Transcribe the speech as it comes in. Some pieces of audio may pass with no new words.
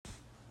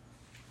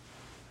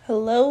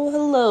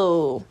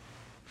Hello.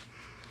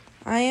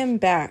 I am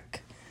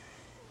back.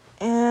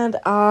 And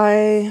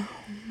I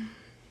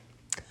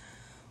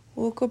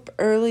woke up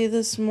early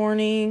this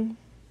morning,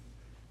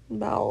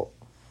 about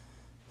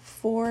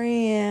 4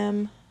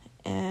 a.m.,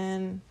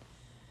 and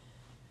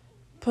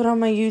put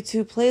on my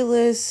YouTube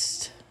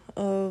playlist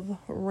of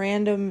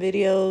random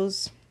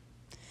videos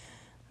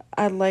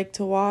I'd like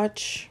to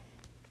watch.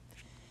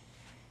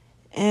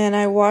 And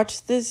I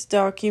watched this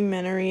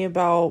documentary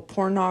about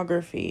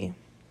pornography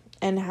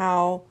and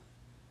how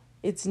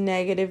it's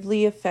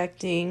negatively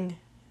affecting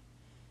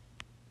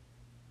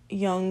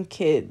young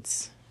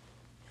kids.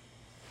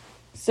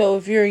 So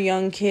if you're a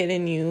young kid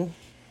and you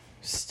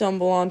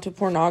stumble onto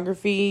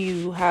pornography,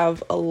 you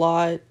have a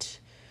lot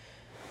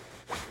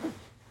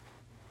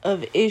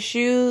of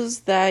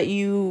issues that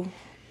you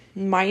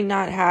might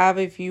not have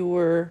if you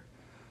were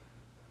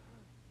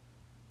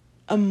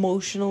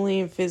emotionally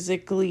and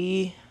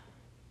physically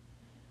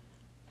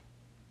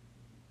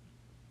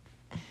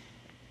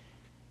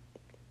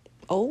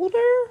older,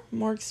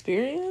 more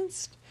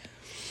experienced.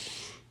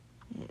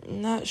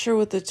 I'm not sure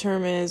what the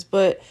term is,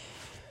 but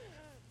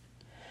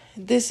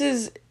this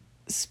is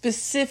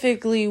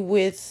specifically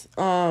with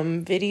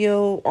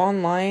video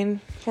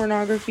online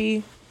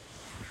pornography,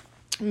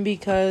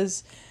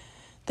 because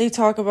they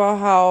talk about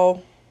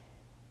how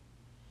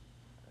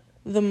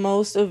the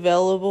most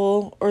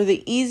available or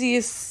the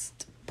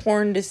easiest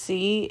porn to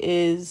see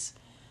is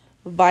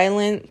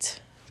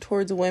violent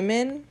towards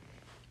women,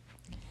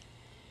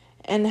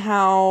 and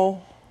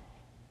how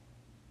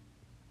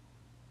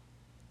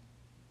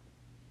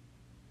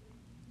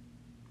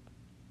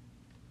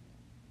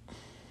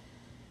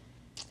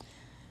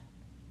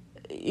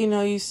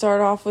you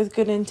start off with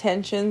good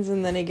intentions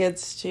and then it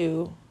gets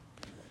to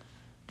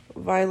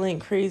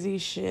violent, crazy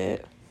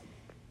shit.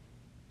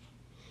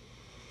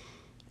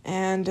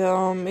 And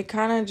it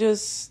kind of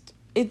just,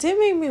 it did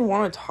make me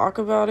want to talk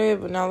about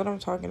it, but now that I'm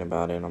talking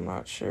about it, I'm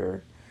not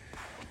sure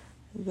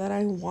that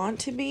I want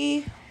to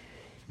be.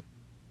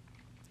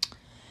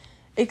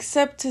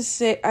 Except to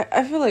say,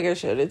 I feel like I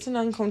should. It's an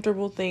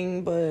uncomfortable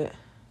thing, but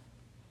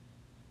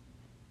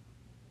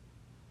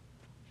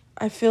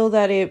I feel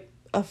that it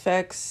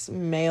affects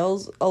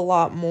males a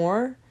lot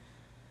more.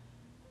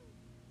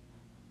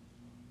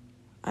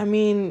 I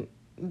mean,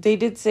 they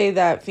did say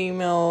that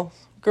female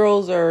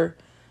girls are,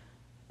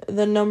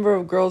 the number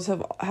of girls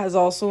has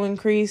also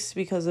increased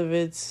because of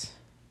its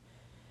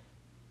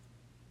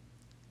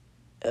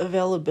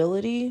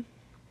availability,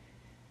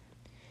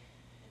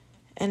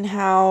 and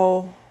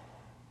how,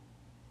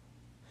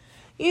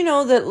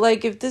 that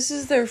like if this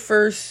is their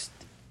first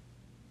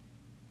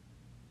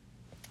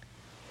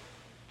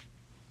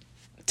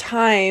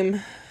time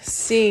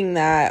seeing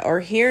that or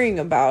hearing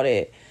about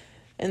it,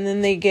 and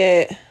then they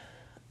get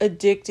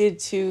addicted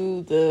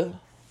to the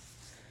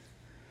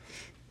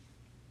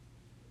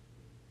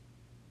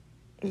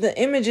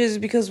images,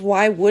 because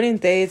why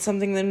wouldn't they? It's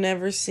something they've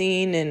never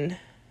seen and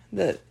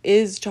that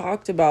is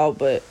talked about,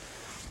 but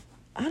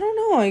I don't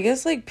know, I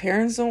guess like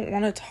parents don't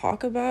want to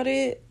talk about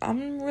it.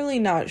 I'm really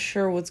not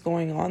sure what's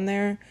going on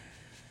there.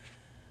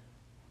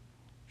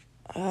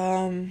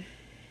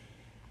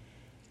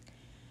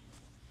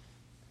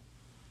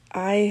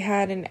 I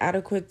had an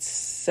adequate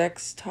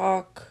sex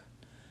talk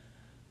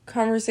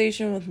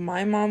conversation with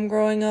my mom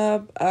growing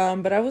up,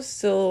 but I was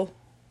still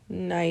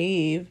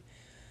naive.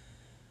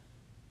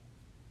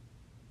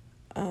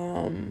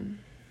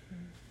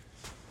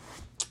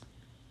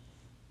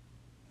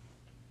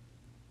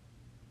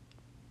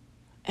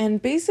 And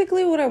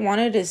basically what I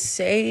wanted to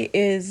say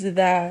is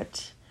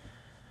that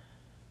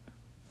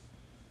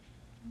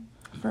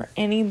for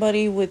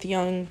anybody with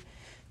young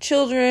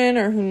children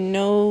or who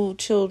know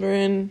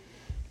children,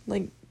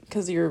 like,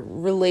 because you're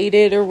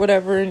related or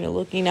whatever and you're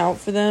looking out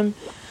for them,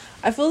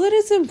 I feel that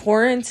it's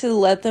important to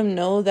let them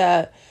know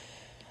that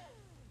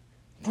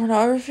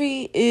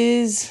pornography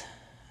is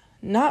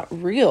not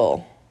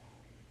real.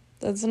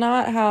 That's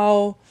not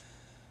how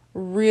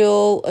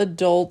real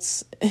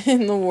adults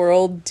in the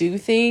world do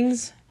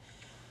things.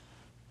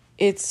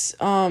 It's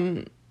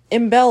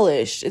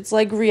embellished. It's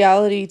like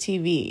reality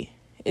TV.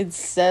 It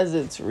says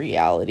it's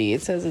reality.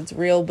 It says it's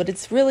real, but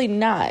it's really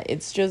not.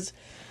 It's just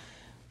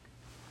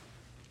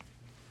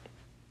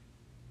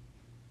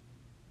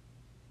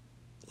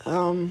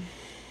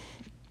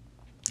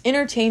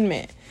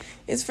entertainment.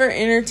 It's for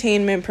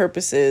entertainment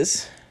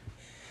purposes.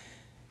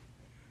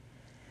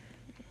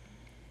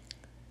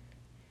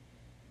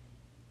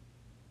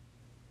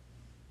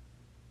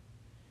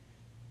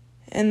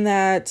 And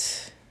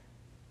that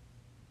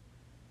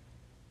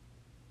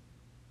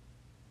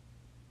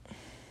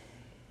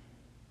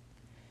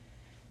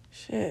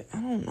shit,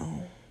 I don't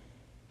know.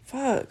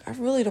 Fuck, I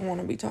really don't want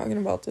to be talking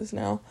about this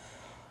now.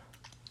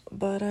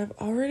 But I've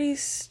already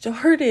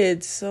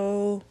started,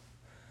 so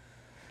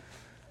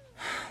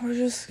we're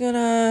just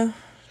gonna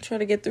try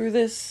to get through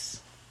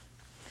this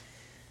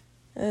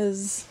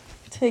as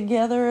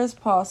together as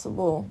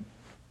possible.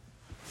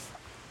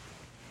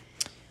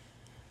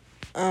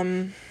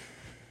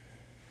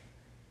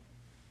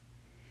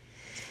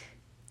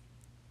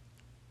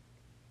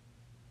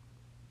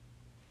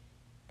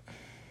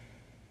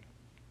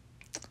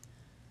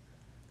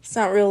 It's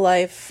not real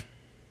life.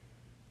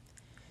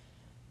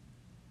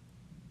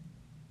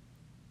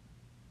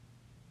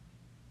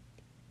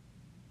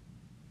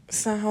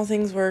 It's not how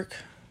things work.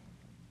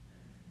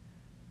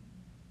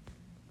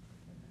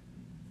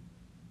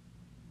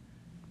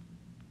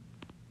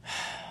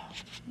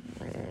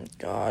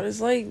 God,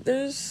 it's like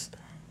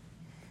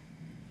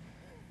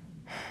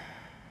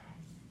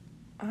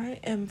I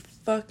am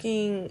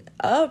fucking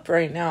up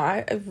right now.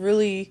 I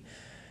really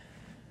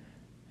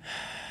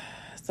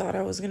thought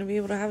I was going to be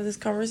able to have this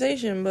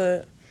conversation,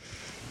 but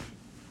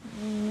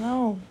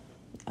no,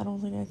 I don't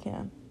think I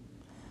can.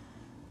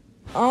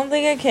 I don't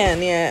think I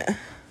can yet.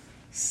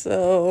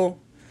 So,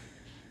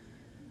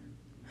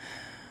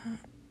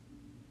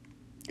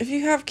 if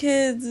you have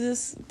kids,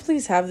 just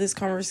please have this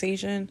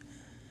conversation.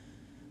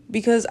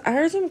 Because I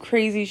heard some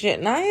crazy shit,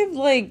 and I've,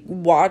 like,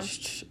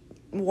 watched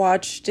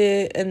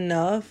it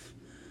enough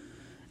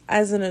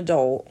as an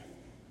adult.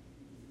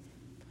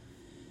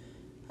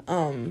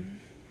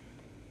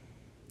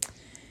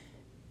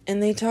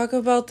 And they talk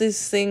about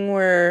this thing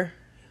where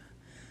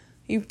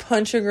you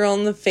punch a girl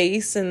in the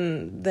face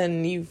and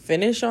then you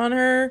finish on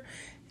her,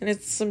 and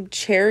it's some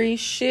cherry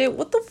shit.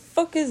 What the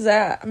fuck is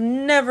that? I've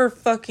never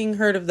fucking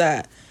heard of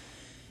that.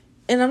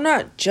 And I'm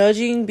not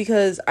judging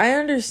because I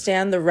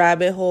understand the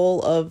rabbit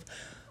hole of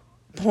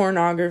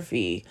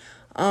pornography.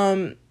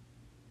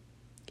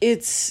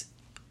 It's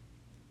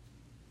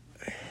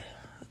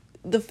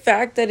the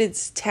fact that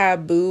it's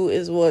taboo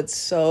is what's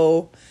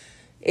so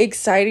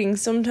exciting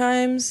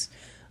sometimes.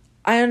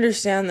 I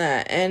understand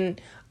that.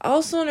 And I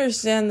also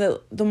understand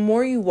that the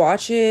more you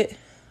watch it,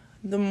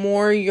 the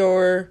more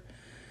you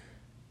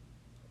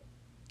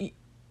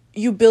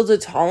build a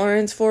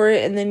tolerance for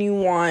it, and then you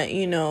want,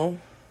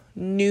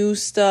 new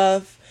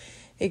stuff,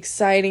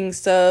 exciting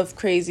stuff,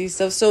 crazy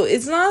stuff. So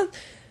it's not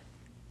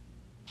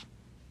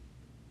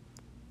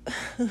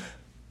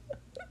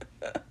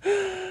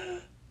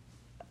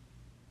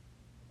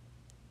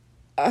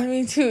I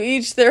mean, to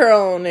each their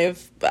own.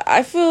 If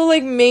I feel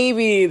like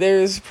maybe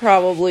there's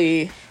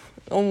probably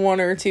one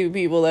or two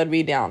people that'd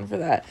be down for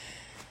that.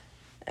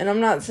 And I'm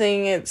not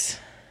saying it's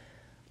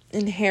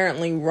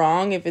inherently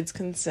wrong if it's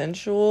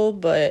consensual,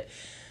 but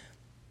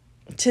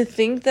to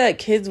think that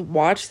kids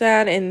watch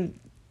that and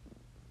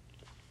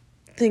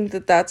think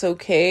that that's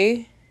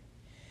okay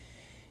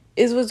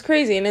is what's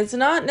crazy. And it's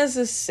not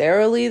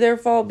necessarily their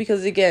fault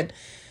because, again,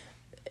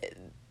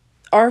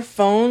 our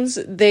phones,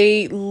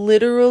 they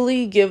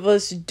literally give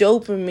us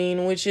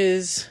dopamine, which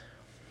is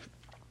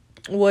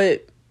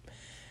what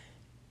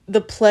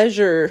the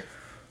pleasure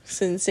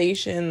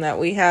sensation that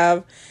we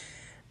have.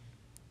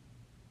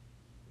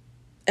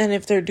 And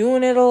if they're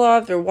doing it a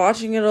lot, they're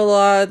watching it a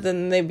lot,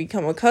 then they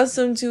become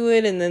accustomed to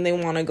it, and then they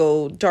want to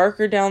go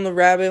darker down the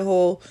rabbit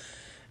hole.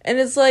 And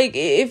it's like,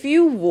 if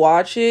you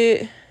watch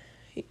it,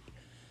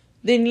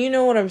 then you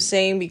know what I'm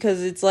saying,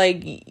 because it's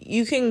like,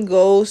 you can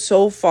go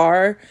so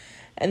far,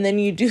 and then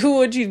you do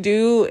what you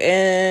do,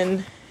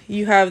 and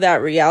you have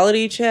that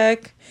reality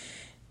check,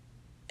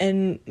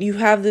 and you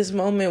have this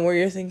moment where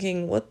you're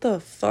thinking, what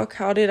the fuck,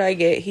 how did I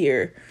get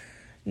here?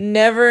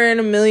 Never in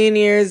a million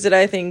years did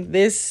I think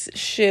this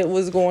shit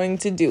was going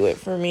to do it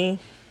for me.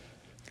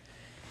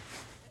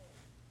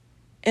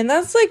 And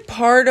that's like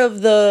part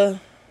of the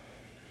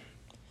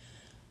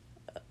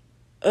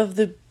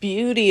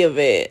beauty of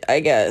it, I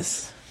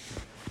guess.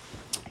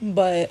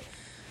 But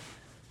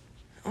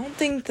I don't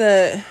think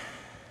that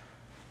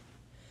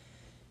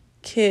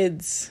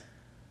kids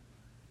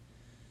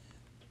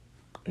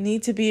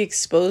need to be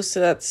exposed to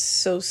that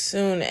so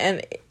soon.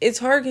 And it's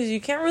hard because you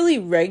can't really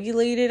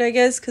regulate it, I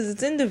guess, because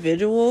it's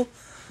individual.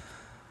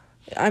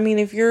 I mean,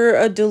 if you're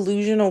a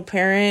delusional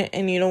parent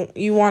and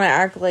you want to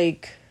act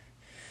like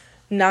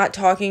not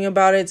talking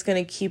about it's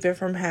going to keep it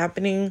from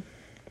happening,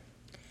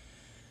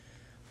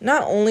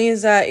 not only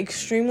is that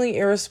extremely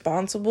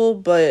irresponsible,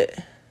 but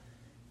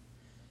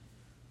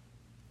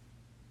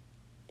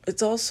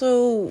it's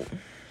also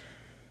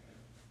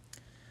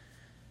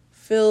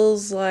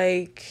feels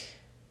like,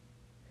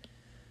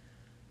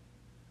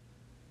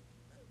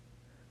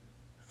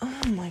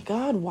 oh my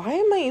God, why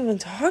am I even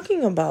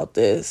talking about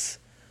this?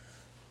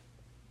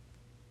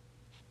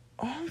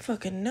 I don't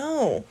fucking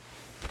know.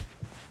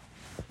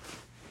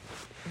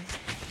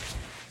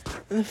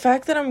 And the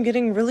fact that I'm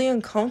getting really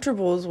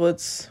uncomfortable is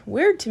what's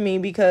weird to me,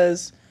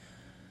 because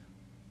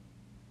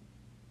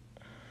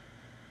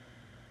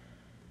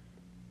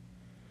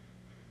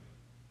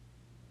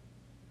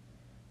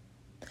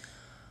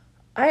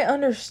I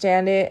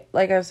understand it.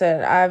 Like I've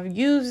said, I've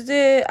used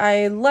it.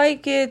 I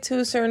like it to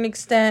a certain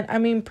extent. I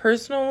mean,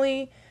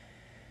 personally,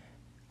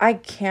 I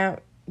can't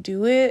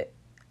do it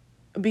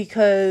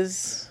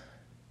because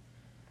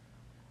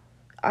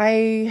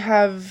I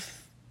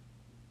have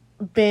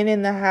been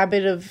in the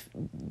habit of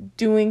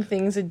doing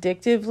things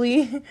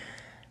addictively,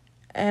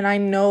 and I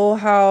know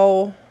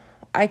how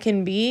I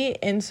can be,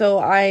 and so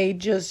I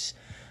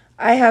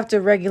have to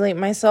regulate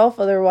myself,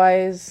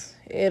 otherwise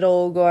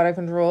it'll go out of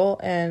control.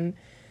 And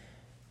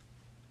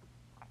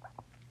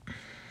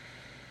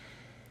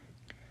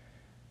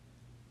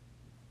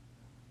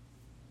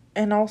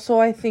And also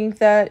I think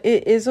that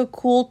it is a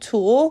cool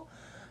tool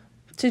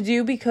to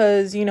do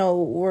because,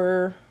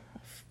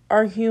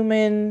 our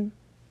humanness,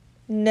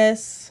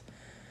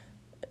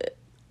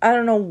 I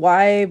don't know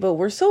why, but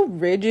we're so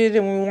rigid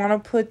and we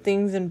want to put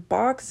things in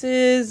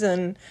boxes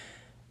and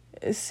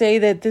say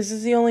that this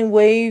is the only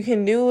way you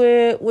can do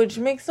it, which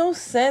makes no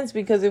sense,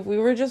 because if we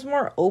were just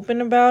more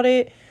open about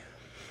it,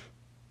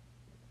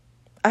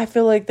 I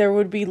feel like there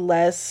would be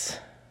less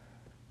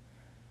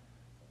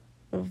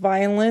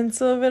violence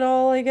of it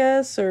all, I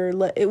guess, or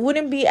it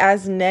wouldn't be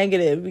as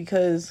negative,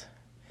 because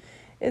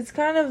it's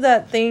kind of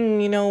that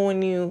thing,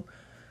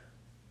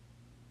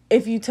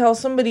 if you tell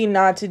somebody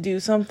not to do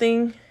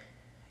something,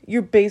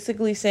 you're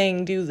basically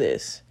saying do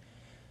this,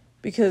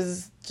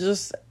 because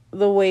just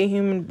the way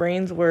human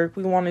brains work,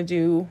 we want to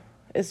do,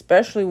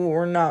 especially what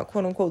we're not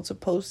quote unquote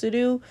supposed to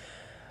do.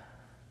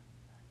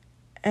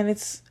 And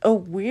it's a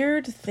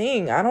weird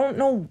thing. I don't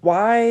know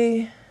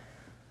why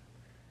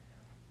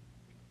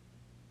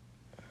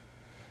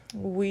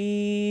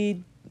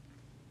we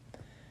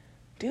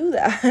do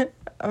that.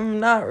 I'm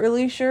not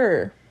really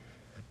sure.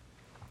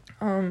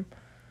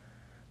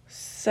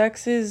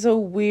 Sex is a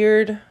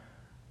weird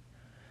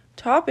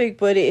topic,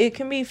 but it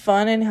can be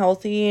fun and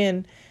healthy,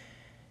 and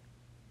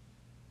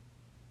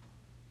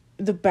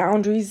the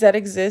boundaries that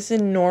exist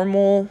in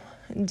normal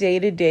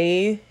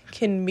day-to-day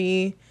can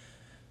be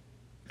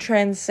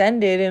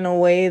transcended in a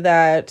way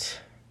that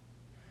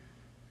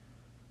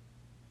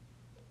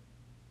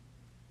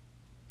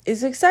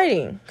is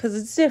exciting because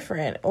it's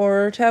different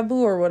or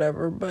taboo or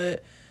whatever.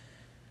 But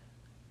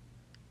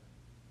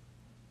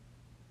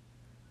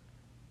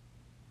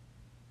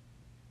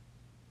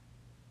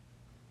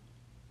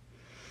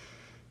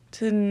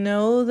to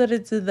know that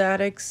it's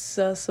that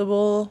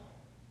accessible,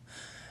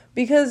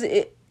 because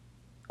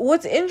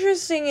what's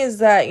interesting is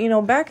that,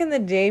 back in the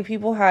day,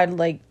 people had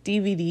like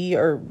DVD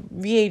or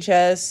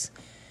VHS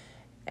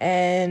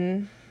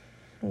and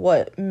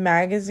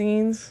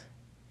magazines.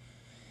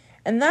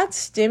 And that's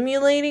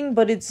stimulating,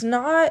 but it's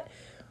not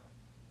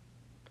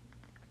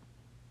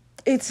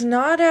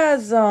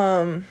as,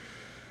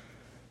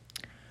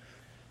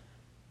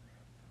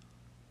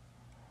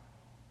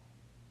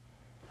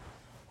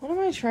 what am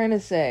I trying to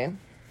say?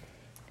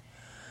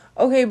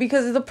 Okay,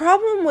 because the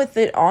problem with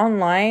it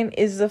online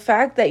is the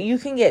fact that you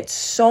can get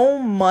so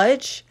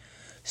much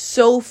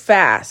so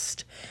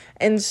fast.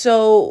 And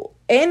so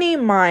any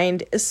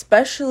mind,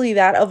 especially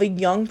that of a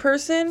young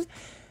person,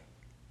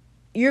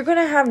 you're going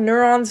to have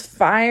neurons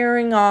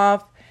firing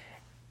off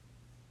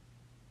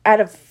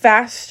at a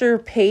faster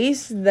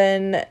pace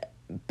than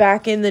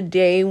back in the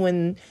day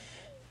when,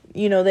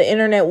 the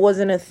internet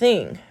wasn't a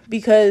thing,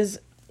 because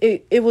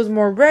it was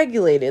more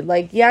regulated.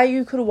 Like, yeah,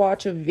 you could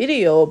watch a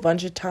video a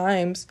bunch of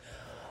times,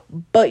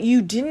 but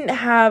you didn't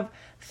have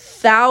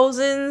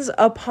thousands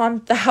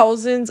upon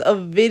thousands of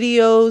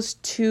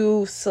videos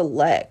to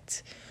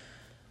select.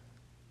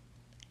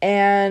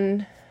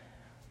 And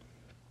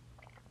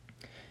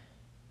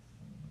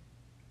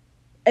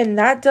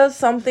that does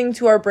something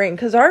to our brain,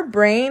 because our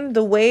brain,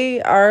 the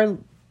way our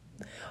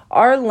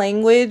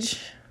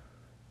language,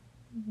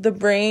 the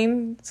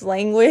brain's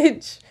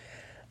language,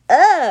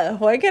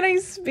 why can't I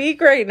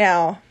speak right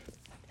now?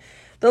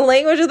 The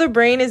language of the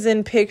brain is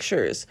in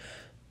pictures.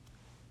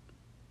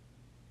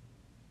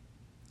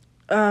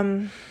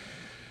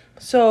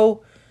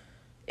 So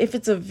if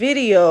it's a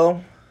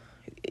video,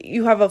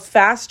 you have a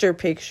faster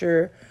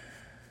picture,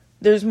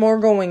 there's more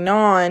going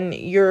on,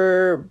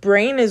 your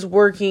brain is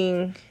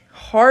working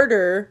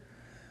harder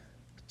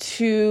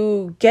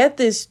to get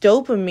this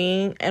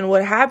dopamine, and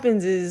what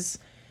happens is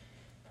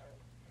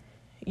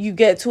you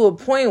get to a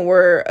point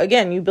where,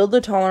 again, you build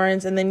the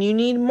tolerance, and then you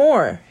need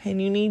more,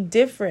 and you need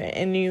different,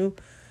 and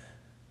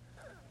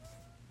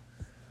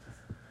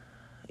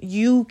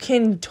you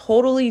can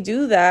totally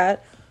do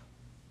that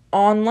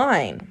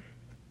online.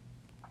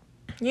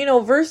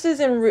 Versus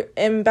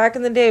in back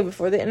in the day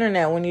before the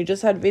internet, when you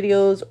just had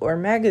videos or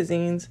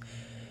magazines,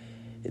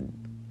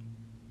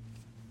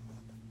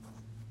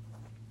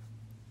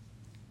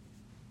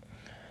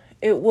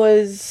 it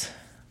was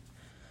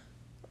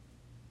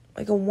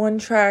like a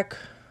one-track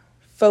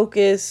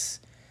focus.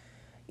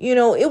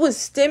 It was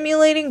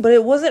stimulating, but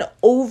it wasn't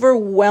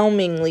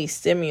overwhelmingly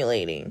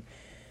stimulating.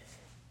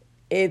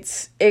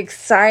 It's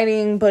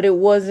exciting, but it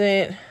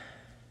wasn't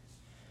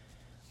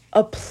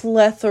a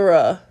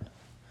plethora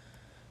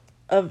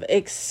of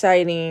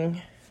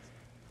exciting.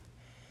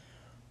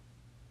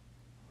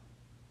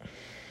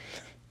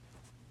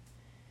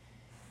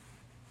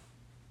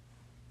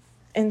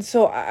 And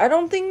so I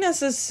don't think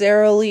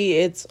necessarily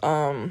it's,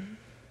 I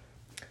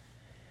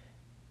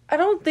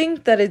don't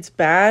think that it's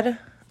bad.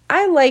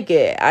 I like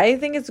it. I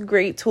think it's a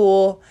great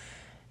tool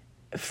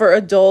for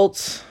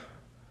adults,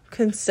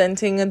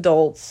 consenting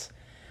adults,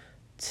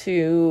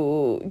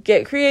 to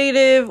get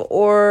creative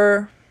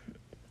or,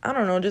 I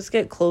don't know, just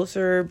get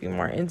closer, be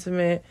more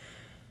intimate.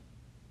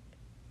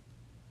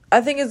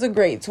 I think it's a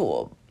great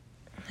tool.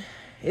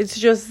 It's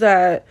just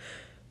that,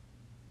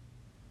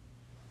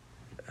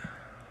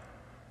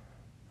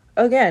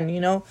 again,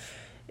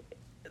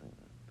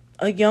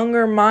 a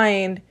younger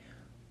mind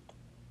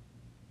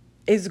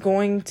is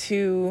going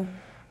to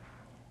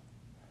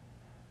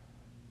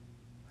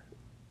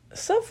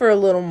suffer a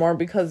little more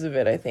because of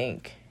it, I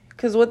think.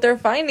 Because what they're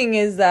finding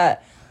is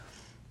that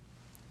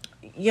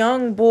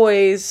young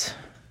boys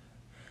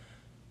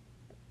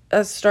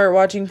that start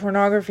watching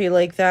pornography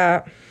like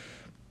that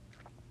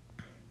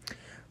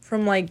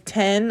from like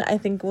 10, I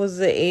think was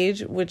the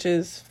age, which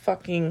is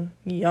fucking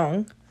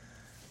young.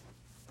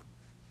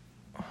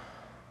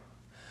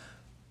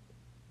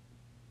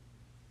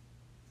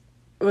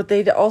 But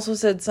they also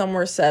said some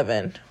were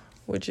 7,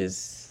 which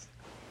is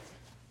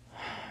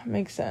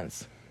makes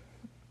sense.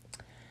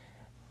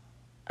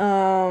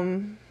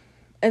 And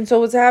so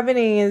what's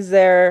happening is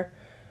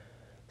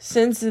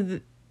since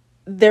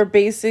they're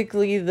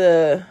basically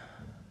the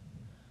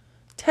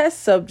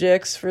test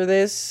subjects for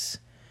this,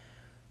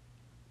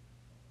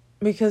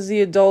 because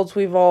the adults,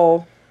 we've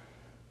all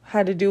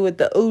had to do it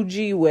the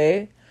OG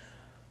way.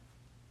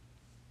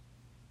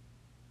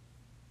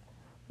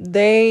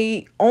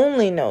 They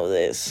only know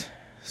this.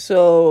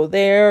 So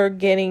they're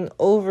getting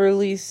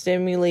overly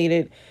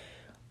stimulated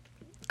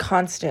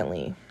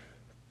constantly.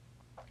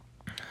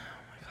 Oh my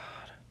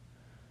God.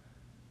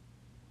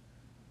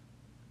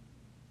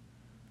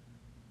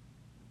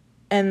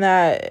 And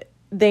that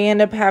they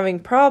end up having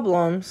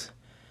problems.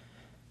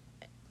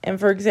 And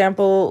for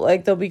example,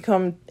 like they'll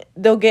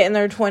get in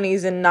their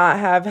 20s and not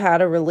have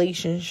had a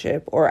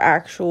relationship or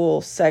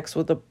actual sex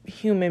with a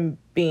human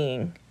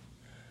being.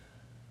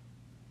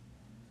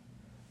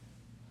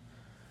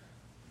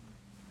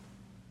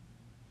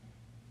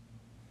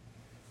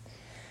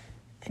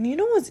 And you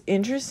know what's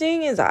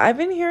interesting is I've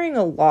been hearing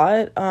a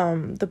lot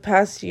the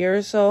past year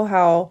or so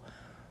how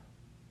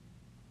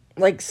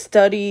like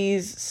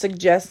studies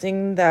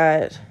suggesting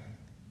that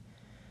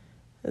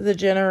the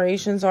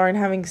generations aren't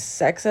having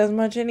sex as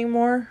much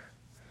anymore.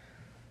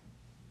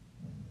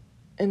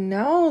 And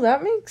now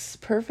that makes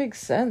perfect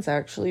sense,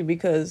 actually,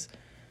 because,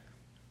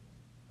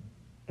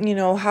 you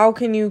know, how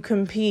can you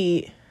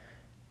compete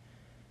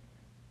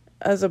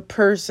as a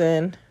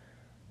person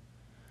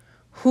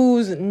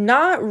who's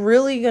not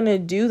really going to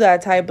do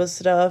that type of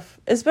stuff,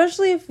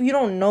 especially if you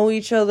don't know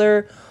each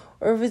other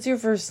or if it's your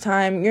first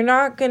time? You're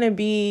not going to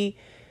be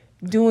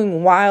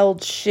doing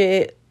wild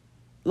shit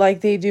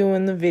like they do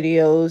in the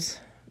videos.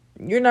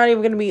 You're not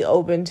even going to be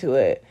open to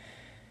it.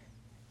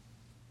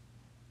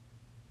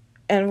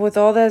 And with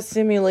all that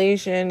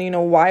stimulation, you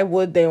know, why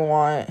would they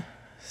want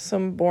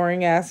some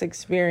boring ass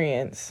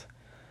experience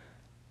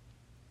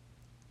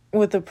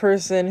with a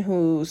person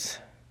who's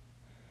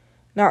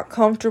not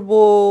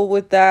comfortable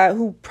with that,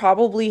 who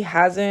probably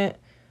hasn't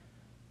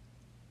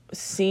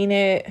seen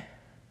it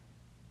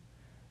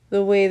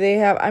the way they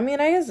have? I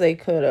mean, I guess they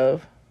could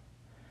have.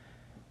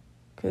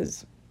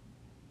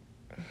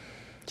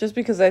 Just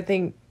because I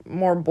think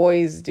more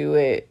boys do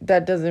it,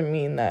 that doesn't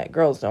mean that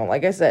girls don't.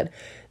 Like I said,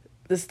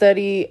 the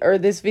study or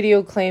this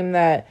video claimed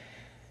that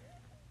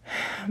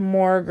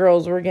more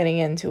girls were getting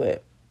into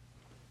it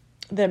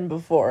than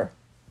before,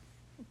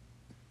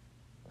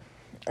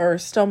 or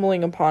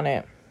stumbling upon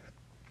it.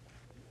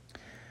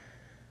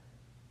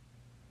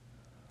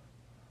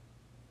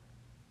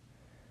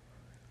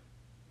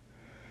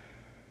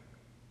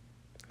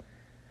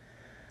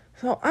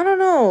 So, I don't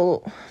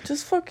know.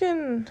 Just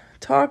fucking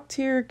talk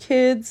to your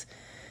kids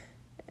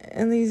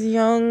and these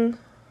young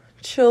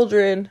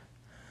children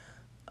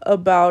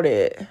about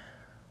it.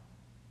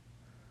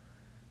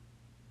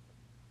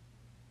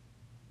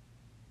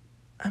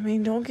 I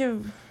mean, don't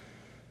give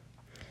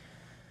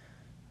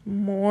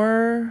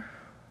more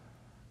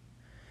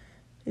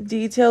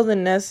detail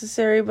than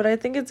necessary, but I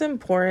think it's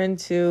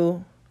important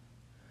to...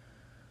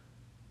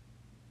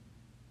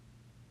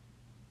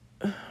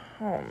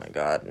 Oh my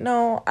God.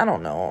 No, I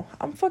don't know.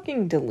 I'm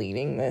fucking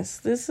deleting this.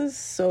 This is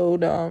so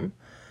dumb.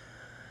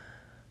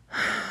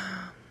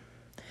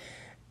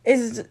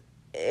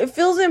 It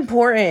feels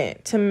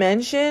important to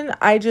mention.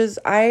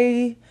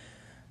 I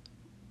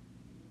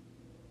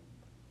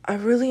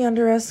really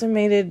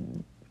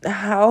underestimated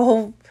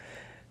how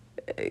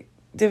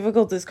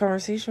difficult this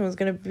conversation was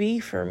going to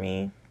be for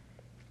me.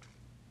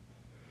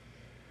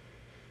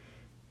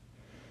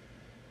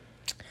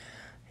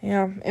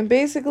 Yeah, and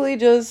basically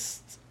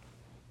just,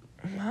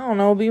 I don't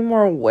know, be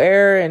more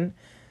aware and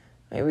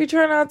maybe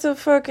try not to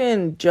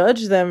fucking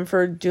judge them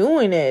for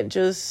doing it.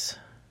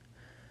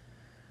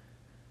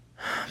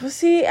 But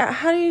see,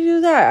 how do you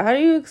do that? How do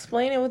you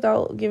explain it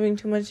without giving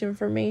too much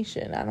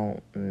information? I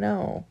don't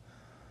know.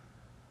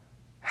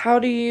 How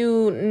do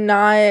you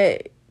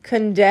not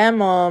condemn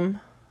them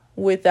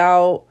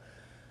without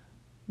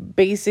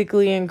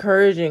basically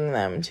encouraging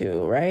them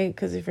to, right?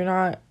 Because if they're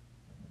not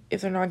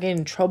getting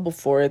in trouble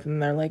for it, then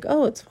they're like,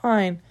 oh, it's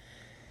fine.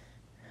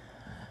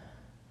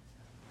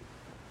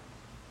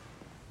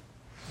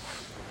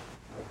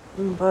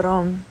 But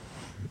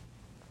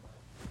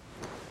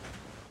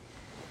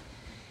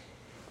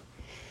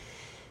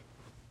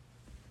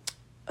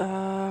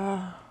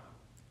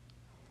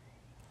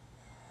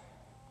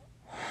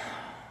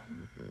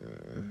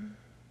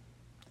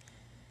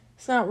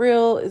it's not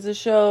real. It's a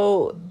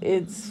show.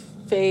 It's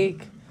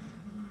fake.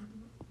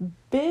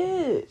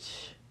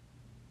 Bitch.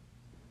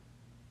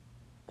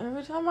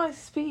 Every time I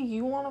speak,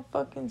 you want to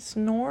fucking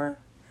snore?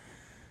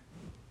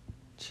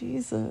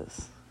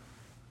 Jesus.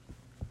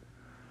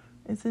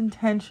 It's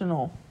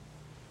intentional.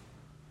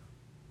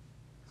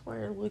 That's why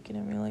you're looking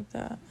at me like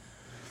that.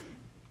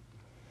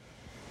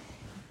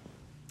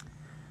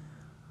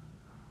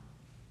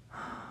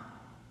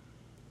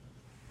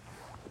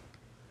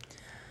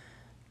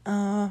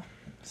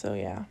 So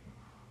yeah.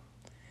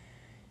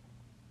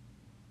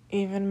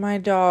 Even my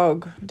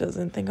dog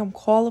doesn't think I'm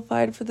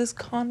qualified for this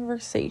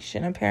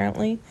conversation,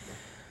 apparently.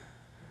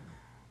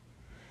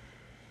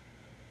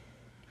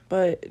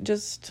 But I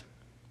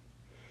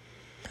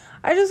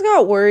just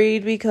got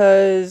worried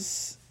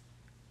because,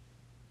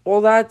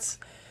 well,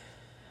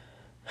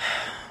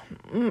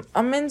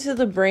 I'm into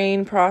the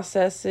brain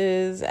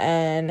processes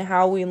and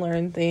how we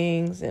learn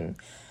things and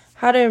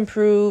how to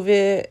improve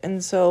it.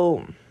 And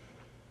so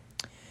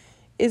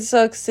it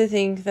sucks to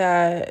think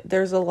that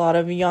there's a lot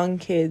of young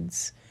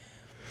kids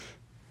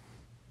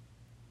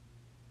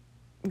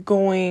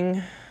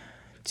going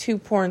to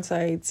porn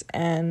sites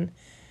and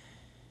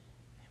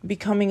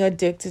becoming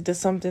addicted to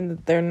something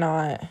that they're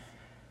not,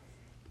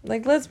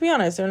 like, let's be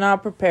honest, they're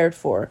not prepared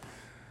for.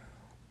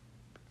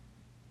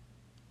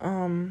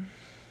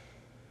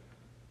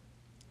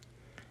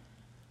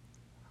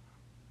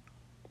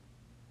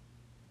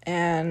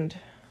 And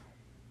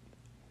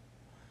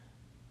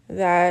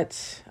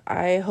that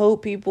I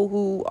hope people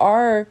who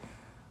are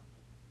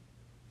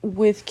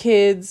with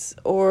kids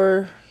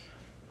or,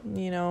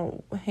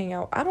 hang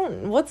out.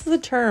 What's the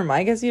term?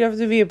 I guess you'd have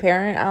to be a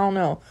parent. I don't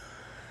know.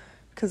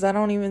 Because I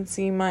don't even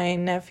see my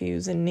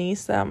nephews and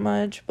niece that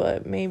much.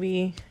 But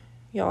maybe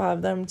y'all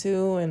have them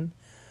too. And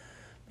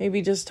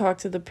maybe just talk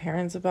to the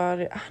parents about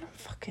it. I don't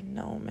fucking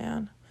know,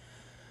 man.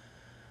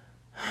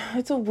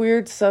 It's a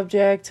weird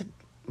subject.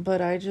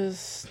 But I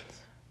just...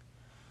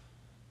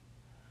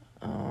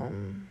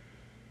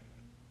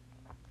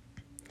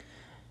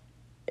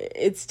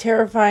 it's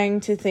terrifying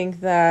to think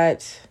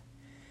that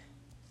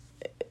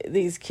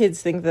these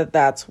kids think that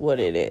that's what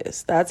it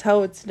is. That's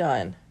how it's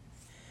done.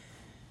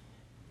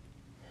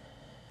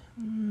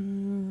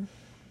 Oh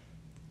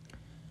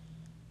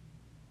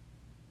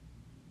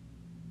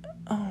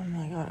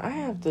my God, I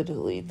have to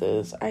delete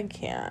this. I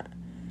can't.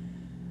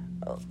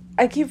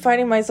 I keep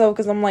fighting myself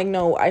because I'm like,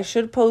 no, I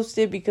should post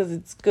it because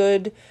it's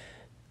good.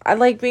 I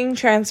like being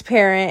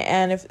transparent,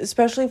 and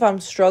especially if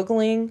I'm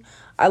struggling,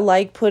 I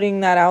like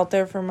putting that out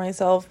there for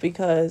myself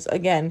because,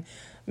 again,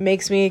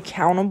 makes me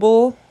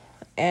accountable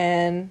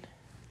and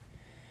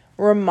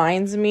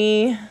reminds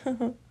me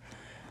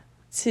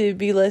to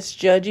be less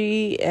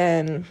judgy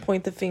and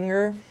point the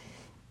finger.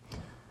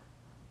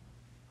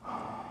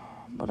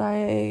 But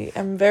I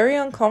am very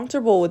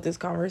uncomfortable with this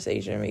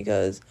conversation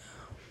because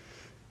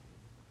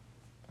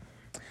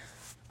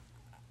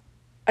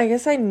I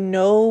guess I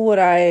know what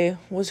I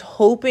was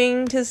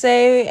hoping to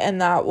say, and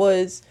that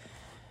was,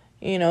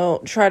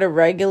 try to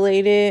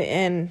regulate it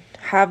and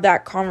have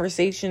that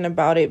conversation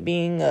about it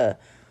being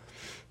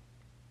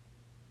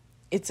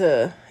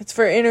it's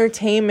for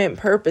entertainment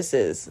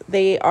purposes.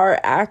 They are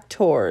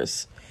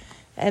actors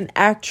and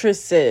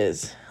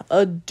actresses,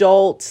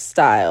 adult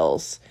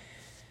styles.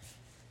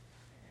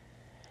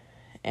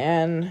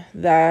 And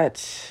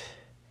that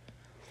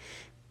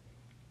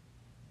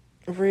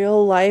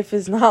real life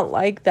is not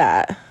like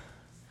that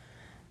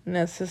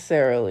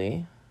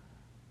necessarily.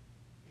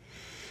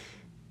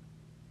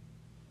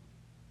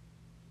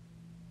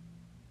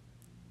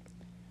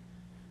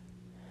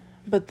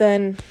 But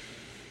then,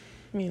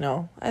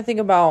 I think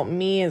about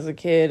me as a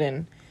kid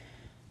and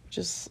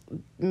just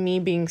me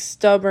being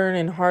stubborn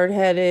and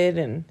hard-headed,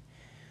 and,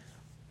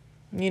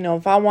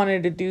 if I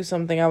wanted to do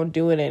something, I would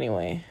do it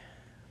anyway.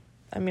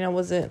 I mean, I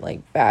wasn't,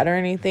 bad or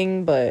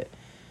anything, but,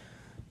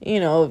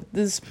 if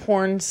this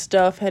porn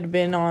stuff had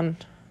been on,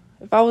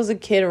 if I was a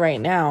kid right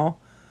now,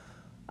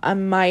 I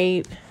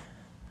might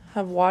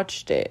have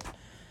watched it.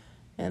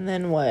 And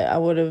then what? I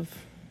would have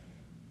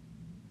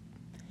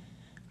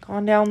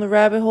gone down the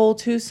rabbit hole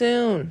too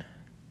soon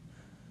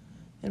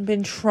and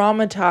been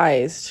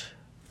traumatized,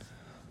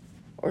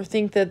 or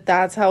think that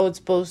that's how it's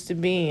supposed to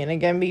be, and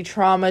again be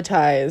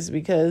traumatized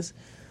because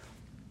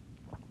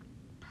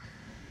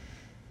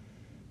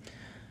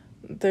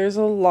there's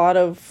a lot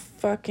of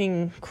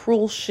fucking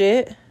cruel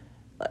shit.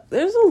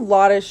 There's a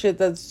lot of shit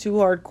that's too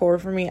hardcore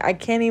for me. I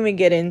can't even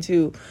get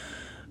into,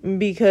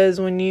 because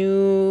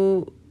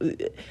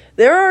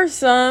there are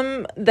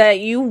some that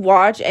you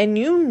watch and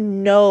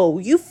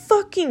you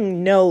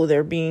fucking know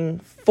they're being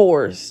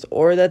forced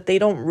or that they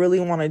don't really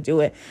want to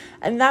do it.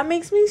 And that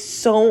makes me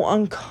so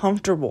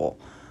uncomfortable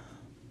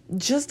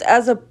just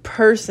as a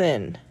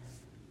person,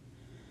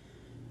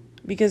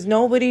 because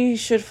nobody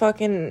should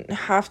fucking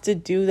have to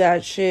do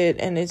that shit.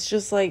 And it's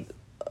just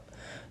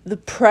the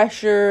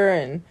pressure,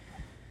 and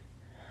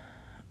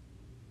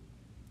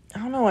I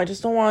don't know, I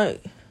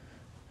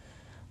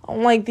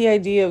don't like the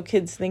idea of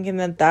kids thinking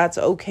that that's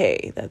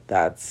okay,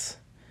 that's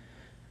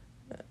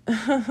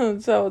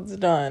that's how it's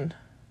done.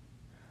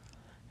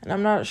 And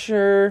I'm not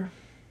sure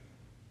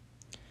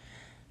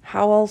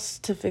how else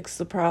to fix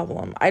the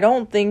problem? I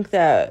don't think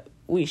that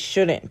we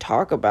shouldn't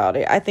talk about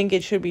it. I think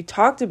it should be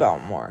talked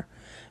about more.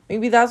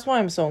 Maybe that's why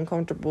I'm so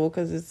uncomfortable,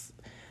 because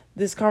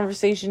this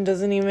conversation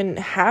doesn't even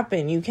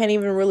happen. You can't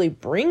even really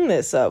bring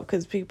this up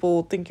because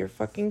people think you're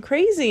fucking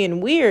crazy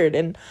and weird,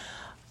 and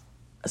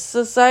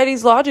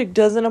society's logic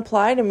doesn't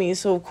apply to me.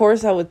 So of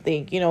course I would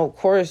think, of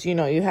course, you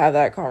have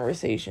that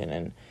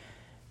conversation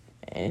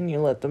and you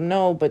let them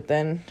know, but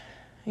then,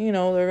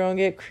 they're gonna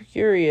get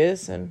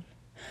curious. And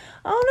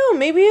I don't know,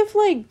 maybe if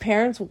like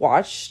parents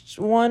watched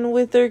one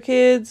with their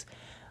kids,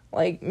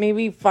 like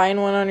maybe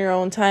find one on your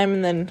own time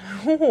and then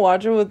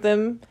watch it with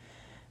them,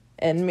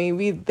 and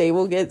maybe they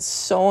will get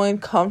so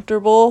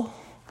uncomfortable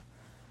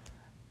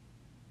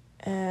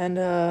and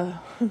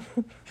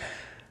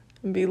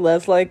be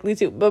less likely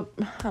to. But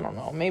I don't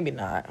know, maybe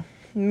not.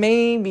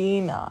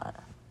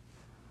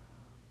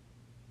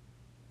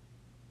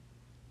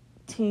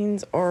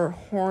 Teens are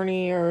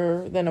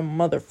hornier than a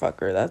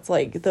motherfucker. That's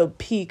like the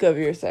peak of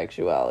your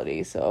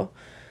sexuality. So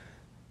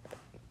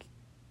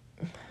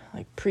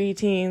like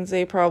preteens,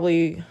 they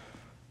probably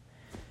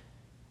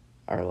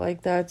are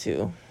like that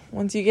too.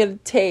 Once you get a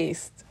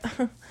taste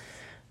of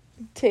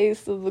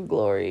the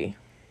glory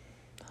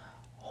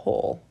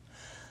hole.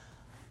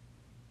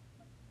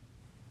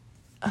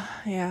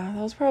 Yeah,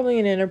 that was probably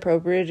an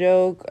inappropriate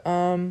joke.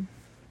 I'm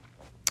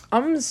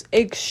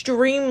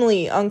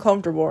extremely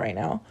uncomfortable right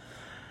now.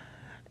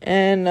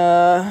 And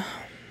I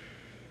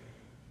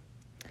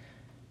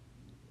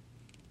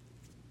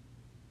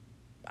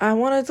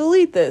want to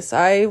delete this.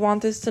 I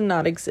want this to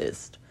not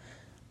exist.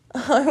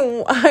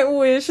 I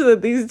wish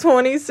that these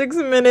 26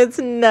 minutes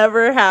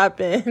never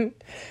happened.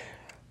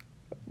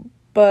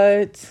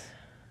 But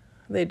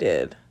they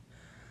did.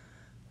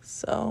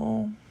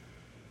 So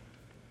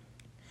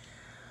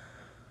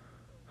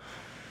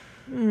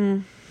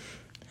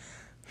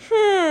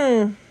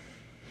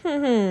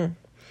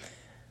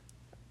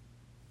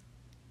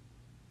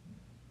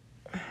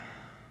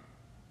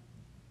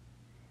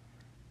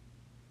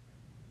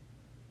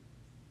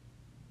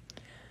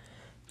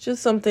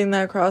just something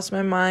that crossed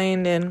my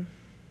mind, and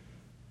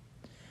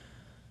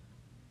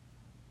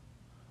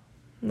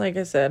like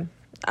I said,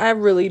 I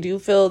really do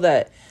feel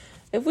that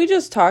if we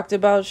just talked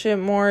about shit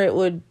more, it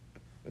would,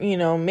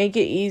 make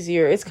it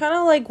easier. It's kind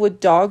of like with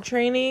dog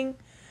training.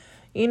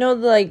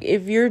 Like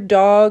if your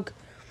dog,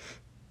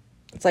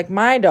 it's like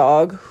my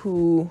dog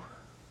who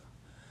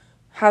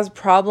has a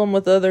problem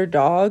with other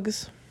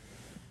dogs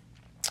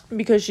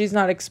because she's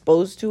not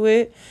exposed to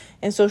it.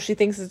 And so she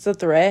thinks it's a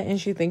threat and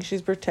she thinks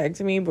she's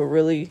protecting me, but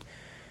really,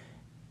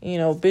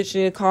 bitch,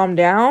 you need to calm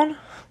down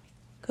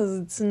because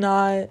it's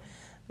not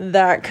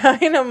that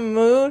kind of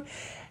mood.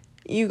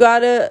 You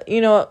gotta,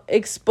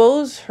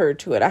 expose her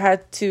to it. I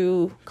had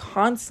to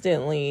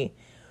constantly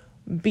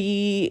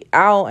be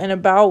out and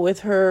about with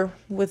her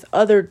with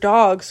other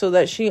dogs so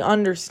that she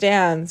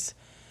understands,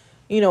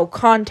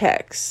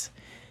 context.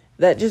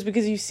 That just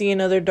because you see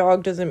another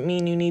dog doesn't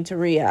mean you need to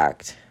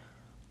react.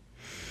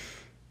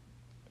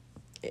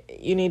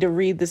 You need to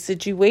read the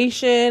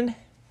situation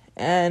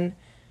and,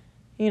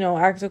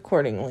 act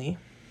accordingly.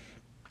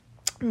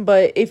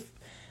 But if,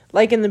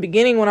 like in the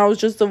beginning when I was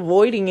just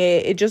avoiding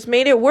it, it just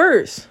made it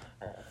worse.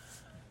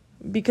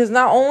 Because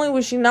not only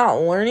was she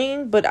not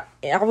learning, but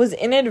I was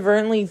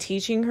inadvertently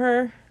teaching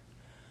her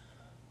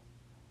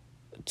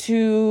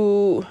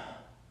to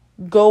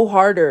go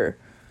harder.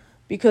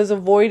 Because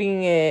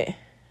avoiding it,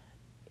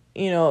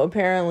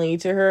 apparently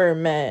to her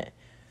meant,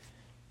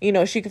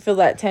 she could feel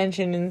that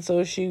tension, and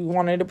so she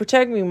wanted to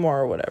protect me more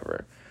or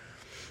whatever.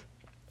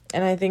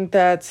 And I think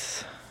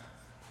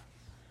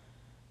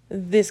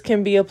this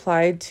can be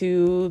applied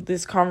to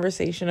this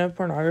conversation of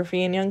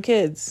pornography and young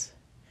kids.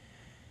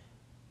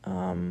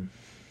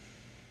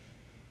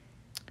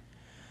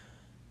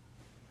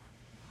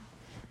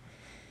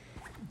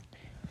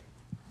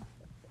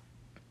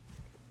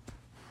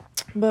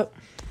 But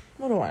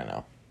what do I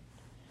know?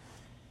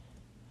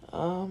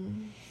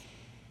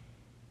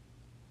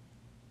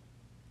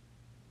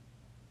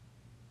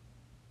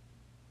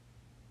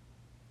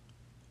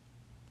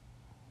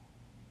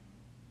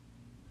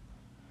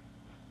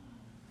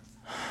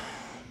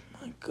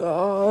 My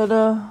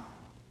God.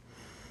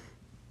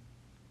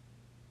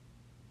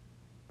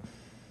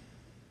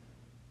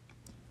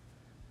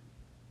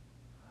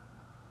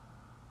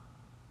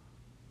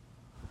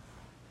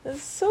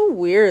 It's so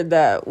weird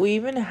that we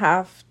even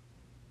have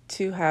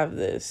to have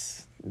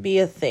this be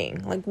a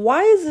thing. Like,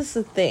 why is this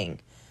a thing?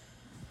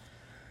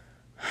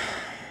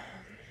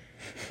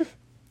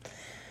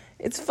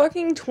 It's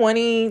fucking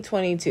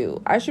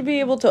 2022. I should be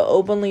able to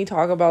openly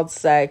talk about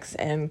sex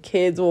and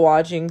kids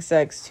watching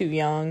sex too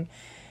young,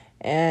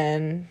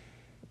 and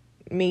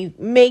me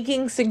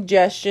making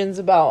suggestions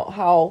about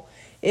how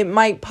it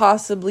might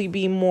possibly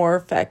be more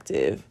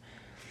effective.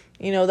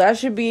 That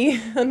should be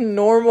a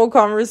normal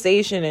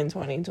conversation in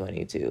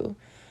 2022.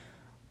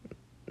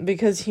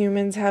 Because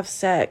humans have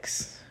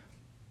sex.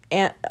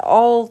 And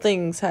all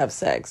things have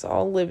sex.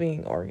 All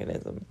living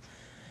organisms.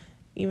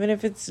 Even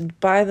if it's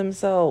by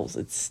themselves,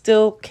 it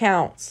still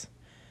counts.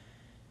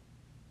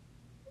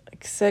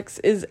 Like, sex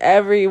is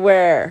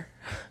everywhere.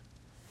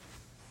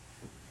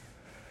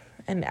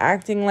 And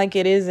acting like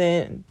it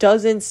isn't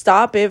doesn't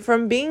stop it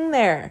from being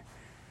there.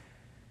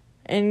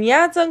 And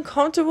yeah, it's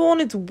uncomfortable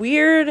and it's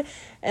weird.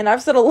 And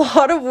I've said a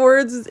lot of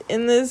words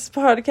in this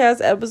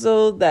podcast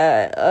episode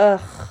that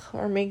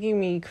are making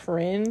me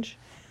cringe.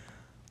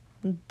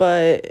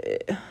 But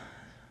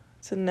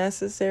it's a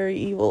necessary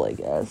evil, I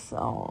guess.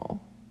 Oh,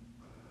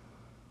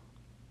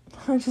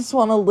 I just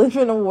want to live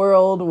in a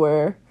world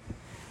where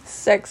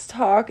sex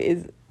talk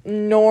is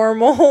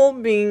normal,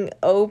 being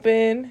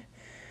open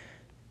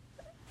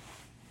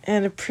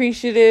and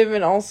appreciative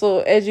and also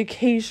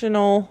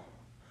educational.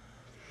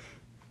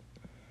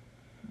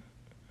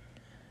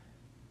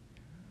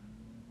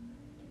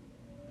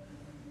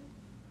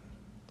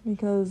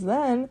 Because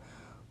then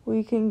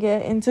we can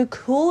get into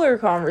cooler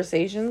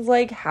conversations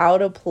like how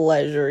to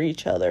pleasure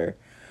each other.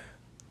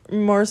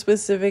 More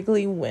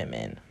specifically,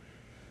 women.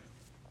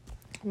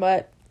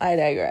 But I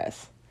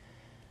digress.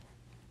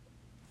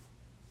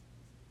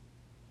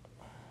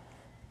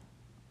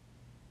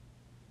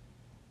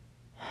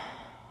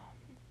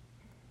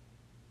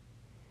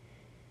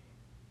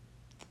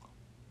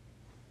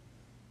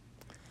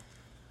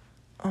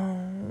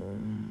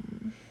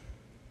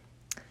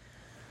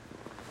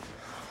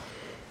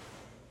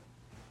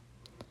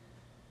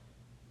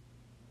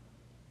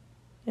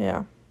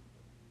 Yeah.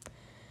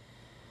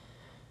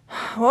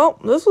 Well,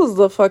 this was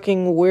the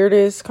fucking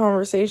weirdest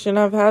conversation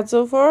I've had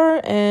so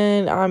far,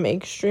 and I'm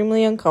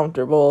extremely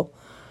uncomfortable.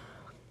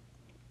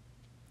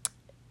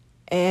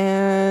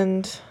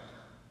 And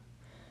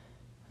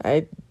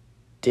I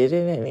did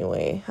it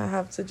anyway. I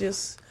have to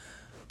just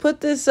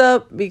put this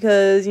up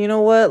because, you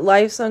know what?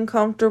 Life's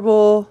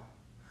uncomfortable.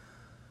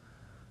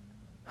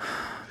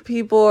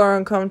 People are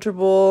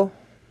uncomfortable.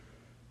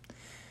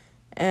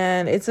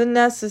 And it's a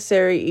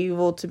necessary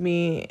evil to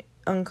be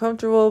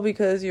uncomfortable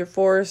because you're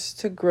forced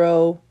to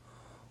grow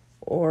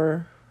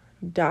or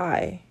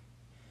die.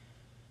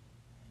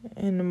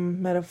 In a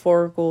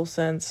metaphorical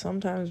sense,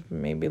 sometimes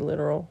maybe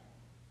literal.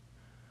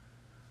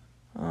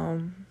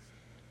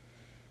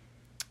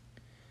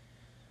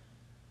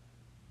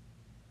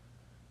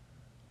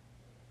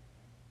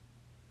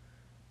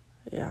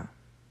 Yeah.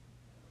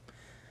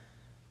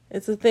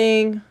 It's a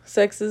thing.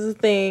 Sex is a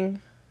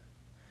thing.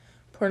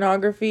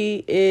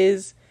 Pornography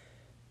is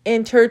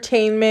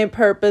entertainment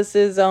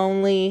purposes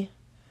only.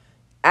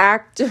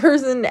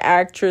 Actors and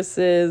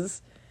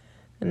actresses,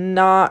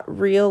 not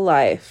real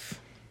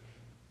life.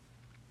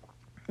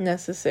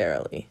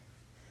 Necessarily.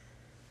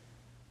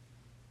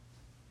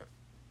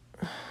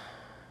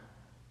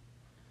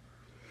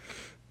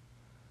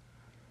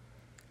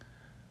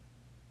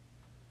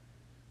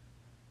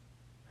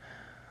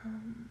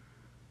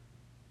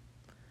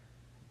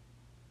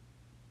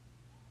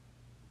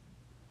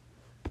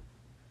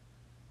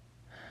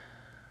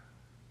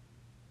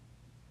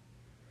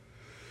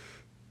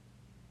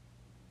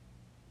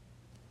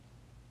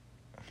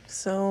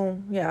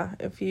 So, yeah,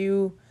 if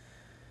you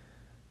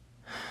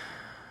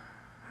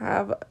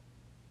have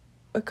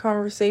a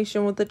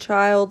conversation with a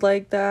child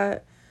like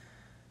that,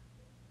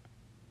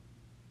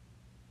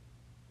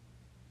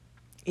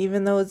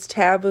 even though it's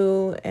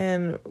taboo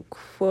and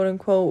quote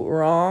unquote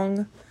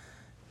wrong,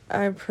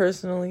 I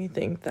personally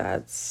think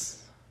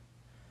that's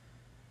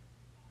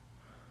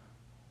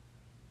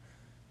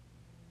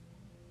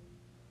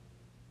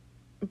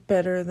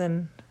better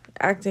than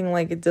acting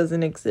like it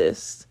doesn't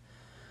exist.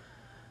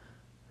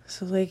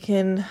 So they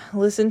can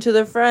listen to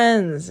their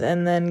friends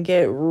and then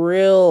get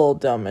real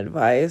dumb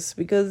advice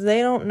because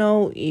they don't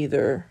know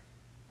either.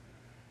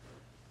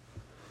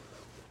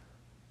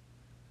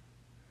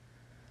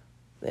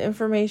 The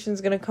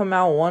information's going to come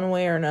out one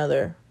way or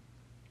another.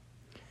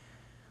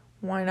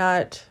 Why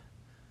not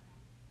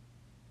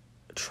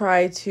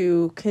try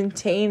to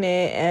contain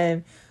it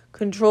and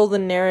control the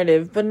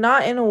narrative, but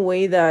not in a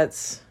way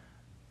that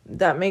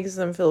makes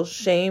them feel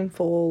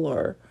shameful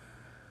or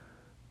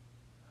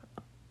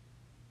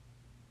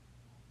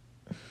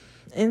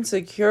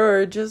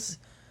insecure, just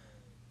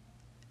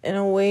in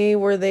a way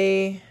where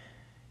they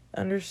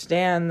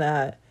understand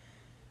that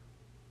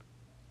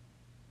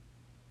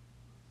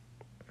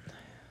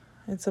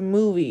it's a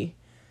movie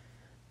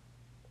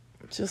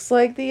just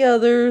like the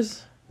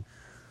others,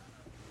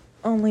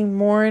 only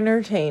more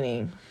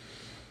entertaining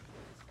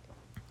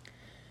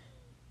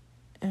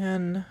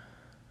and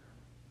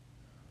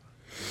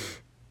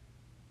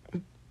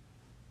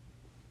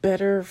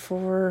better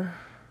for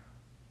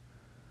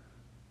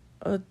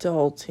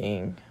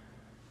adulting.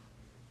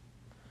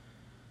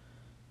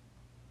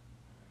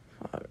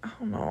 Fuck, I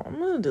don't know. I'm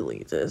gonna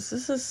delete this.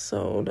 This is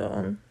so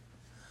dumb.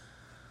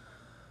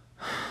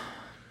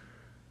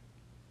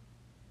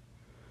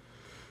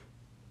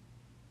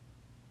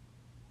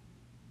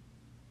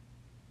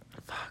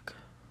 Fuck.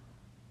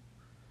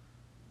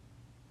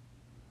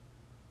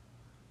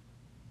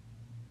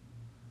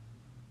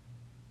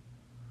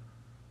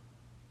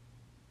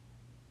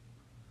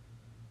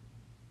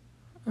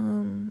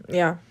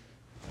 Yeah.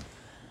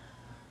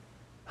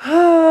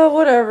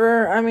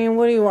 Whatever. I mean,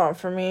 what do you want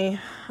from me?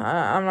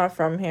 I'm not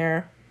from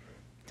here.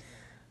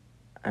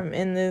 I'm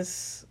in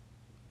this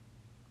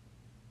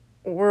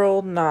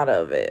world not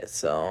of it,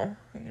 so,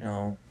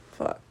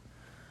 fuck.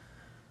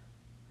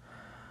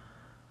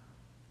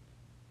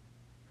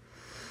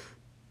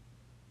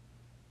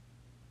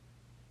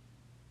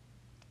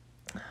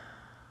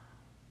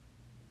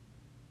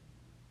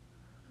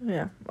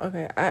 Yeah,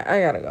 okay, I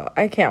gotta go.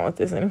 I can't with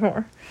this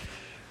anymore.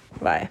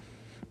 Bye.